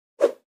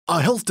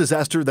A health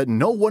disaster that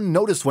no one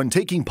noticed when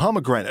taking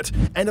pomegranate,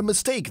 and a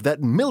mistake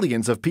that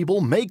millions of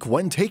people make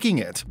when taking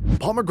it.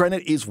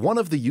 Pomegranate is one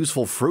of the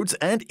useful fruits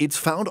and it's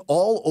found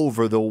all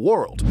over the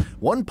world.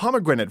 One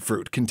pomegranate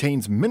fruit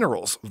contains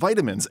minerals,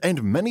 vitamins,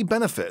 and many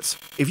benefits.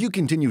 If you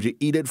continue to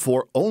eat it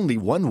for only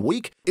 1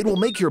 week, it will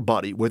make your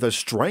body with a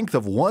strength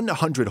of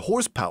 100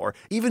 horsepower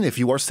even if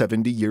you are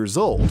 70 years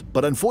old.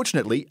 But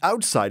unfortunately,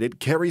 outside it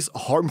carries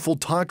harmful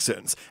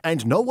toxins,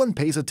 and no one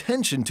pays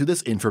attention to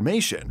this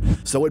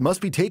information. So it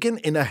must be taken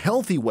in a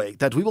healthy way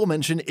that we will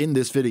mention in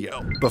this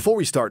video. Before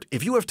we start,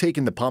 if you have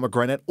taken the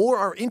pomegranate or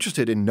are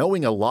interested in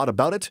knowing a lot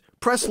about it,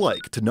 press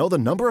like to know the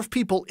number of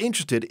people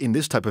interested in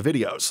this type of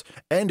videos.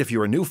 And if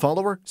you're a new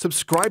follower,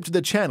 subscribe to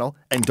the channel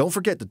and don't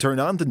forget to turn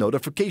on the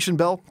notification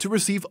bell to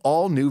receive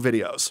all new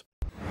videos.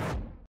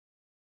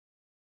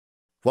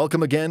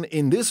 Welcome again.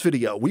 In this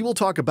video, we will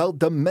talk about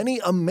the many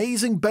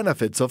amazing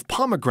benefits of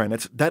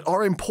pomegranate that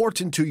are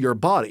important to your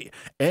body,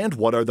 and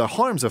what are the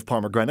harms of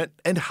pomegranate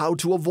and how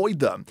to avoid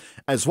them,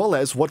 as well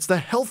as what's the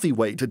healthy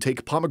way to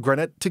take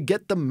pomegranate to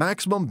get the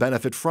maximum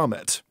benefit from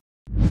it.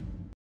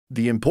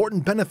 The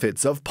important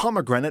benefits of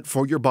pomegranate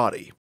for your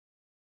body.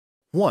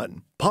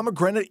 1.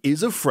 Pomegranate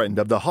is a friend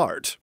of the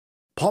heart.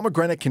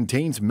 Pomegranate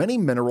contains many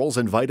minerals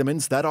and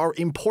vitamins that are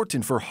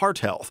important for heart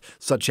health,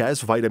 such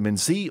as vitamin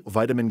C,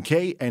 vitamin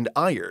K, and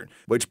iron,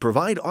 which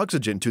provide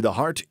oxygen to the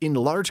heart in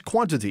large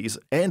quantities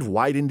and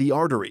widen the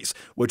arteries,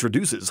 which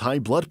reduces high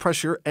blood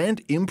pressure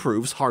and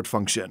improves heart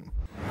function.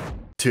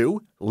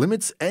 2.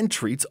 Limits and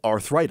treats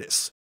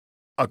arthritis.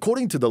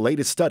 According to the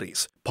latest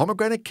studies,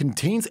 pomegranate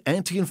contains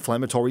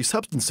anti-inflammatory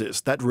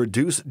substances that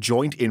reduce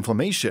joint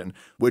inflammation,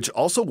 which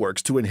also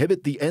works to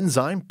inhibit the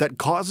enzyme that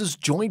causes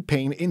joint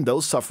pain in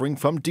those suffering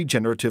from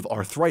degenerative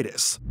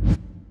arthritis.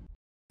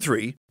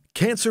 3.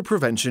 Cancer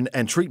prevention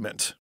and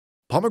treatment.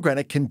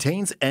 Pomegranate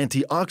contains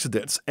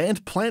antioxidants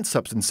and plant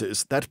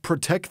substances that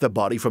protect the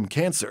body from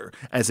cancer,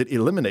 as it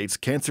eliminates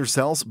cancer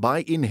cells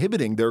by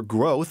inhibiting their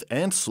growth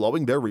and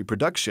slowing their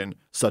reproduction,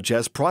 such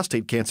as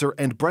prostate cancer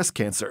and breast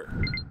cancer.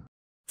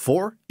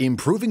 4.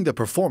 Improving the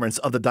performance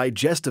of the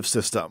digestive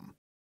system.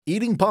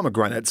 Eating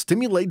pomegranate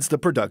stimulates the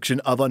production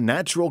of a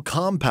natural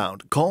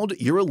compound called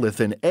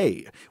urolithin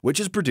A, which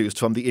is produced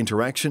from the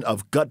interaction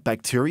of gut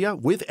bacteria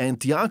with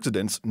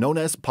antioxidants known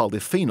as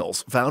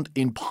polyphenols found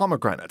in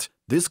pomegranate.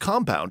 This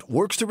compound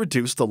works to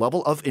reduce the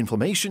level of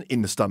inflammation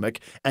in the stomach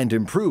and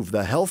improve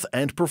the health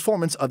and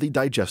performance of the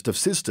digestive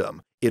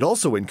system. It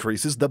also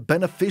increases the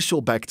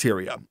beneficial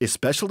bacteria,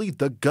 especially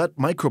the gut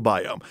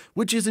microbiome,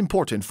 which is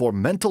important for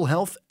mental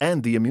health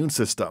and the immune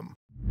system.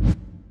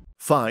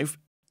 5.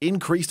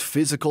 Increased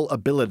physical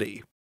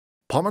ability.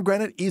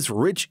 Pomegranate is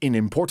rich in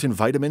important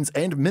vitamins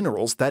and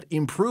minerals that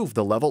improve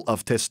the level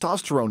of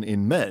testosterone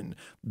in men,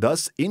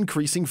 thus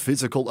increasing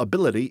physical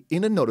ability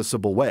in a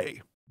noticeable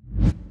way.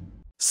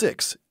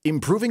 6.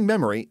 Improving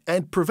memory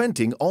and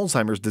preventing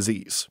Alzheimer's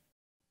disease.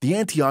 The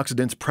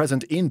antioxidants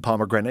present in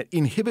pomegranate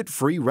inhibit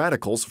free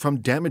radicals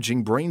from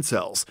damaging brain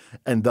cells,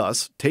 and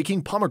thus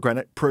taking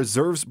pomegranate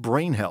preserves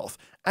brain health,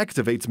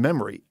 activates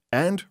memory,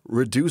 and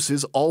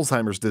reduces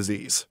Alzheimer's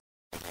disease.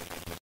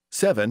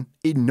 7.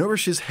 It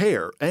nourishes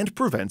hair and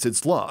prevents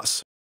its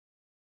loss.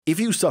 If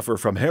you suffer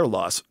from hair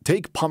loss,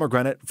 take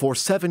pomegranate for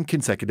 7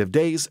 consecutive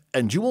days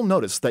and you will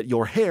notice that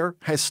your hair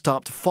has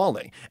stopped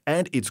falling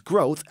and its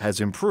growth has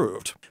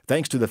improved,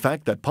 thanks to the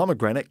fact that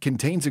pomegranate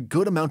contains a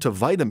good amount of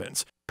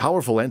vitamins,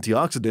 powerful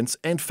antioxidants,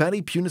 and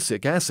fatty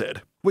punicic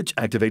acid, which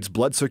activates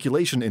blood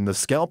circulation in the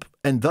scalp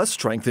and thus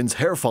strengthens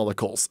hair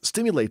follicles,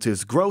 stimulates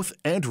its growth,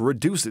 and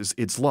reduces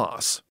its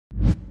loss.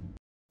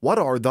 What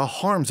are the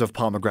harms of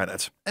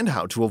pomegranate and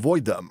how to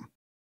avoid them?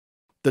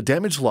 The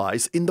damage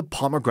lies in the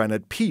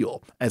pomegranate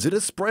peel, as it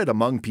is spread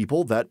among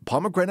people that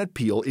pomegranate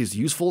peel is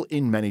useful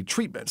in many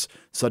treatments,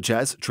 such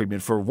as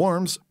treatment for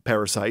worms,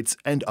 parasites,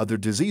 and other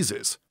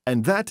diseases.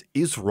 And that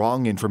is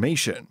wrong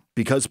information,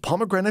 because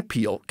pomegranate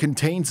peel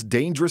contains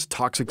dangerous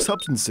toxic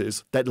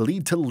substances that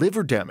lead to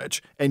liver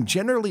damage and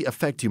generally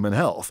affect human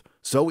health,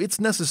 so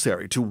it's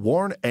necessary to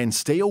warn and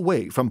stay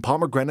away from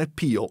pomegranate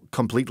peel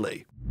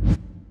completely.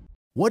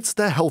 What's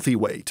the healthy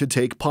way to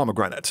take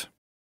pomegranate?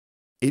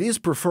 It is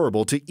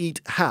preferable to eat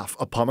half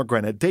a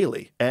pomegranate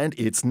daily, and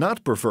it's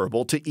not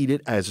preferable to eat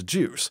it as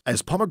juice.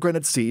 As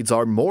pomegranate seeds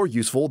are more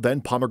useful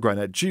than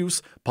pomegranate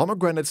juice,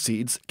 pomegranate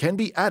seeds can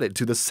be added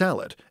to the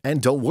salad.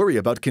 And don't worry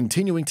about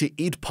continuing to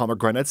eat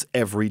pomegranates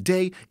every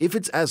day if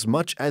it's as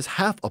much as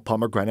half a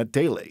pomegranate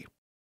daily.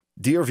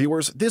 Dear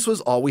viewers, this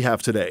was all we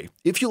have today.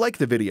 If you like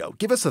the video,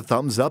 give us a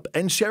thumbs up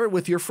and share it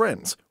with your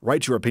friends.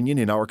 Write your opinion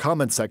in our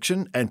comment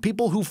section, and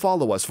people who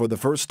follow us for the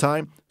first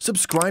time,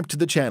 subscribe to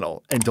the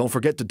channel, and don't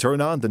forget to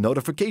turn on the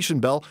notification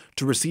bell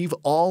to receive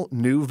all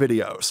new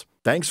videos.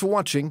 Thanks for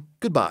watching.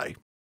 Goodbye.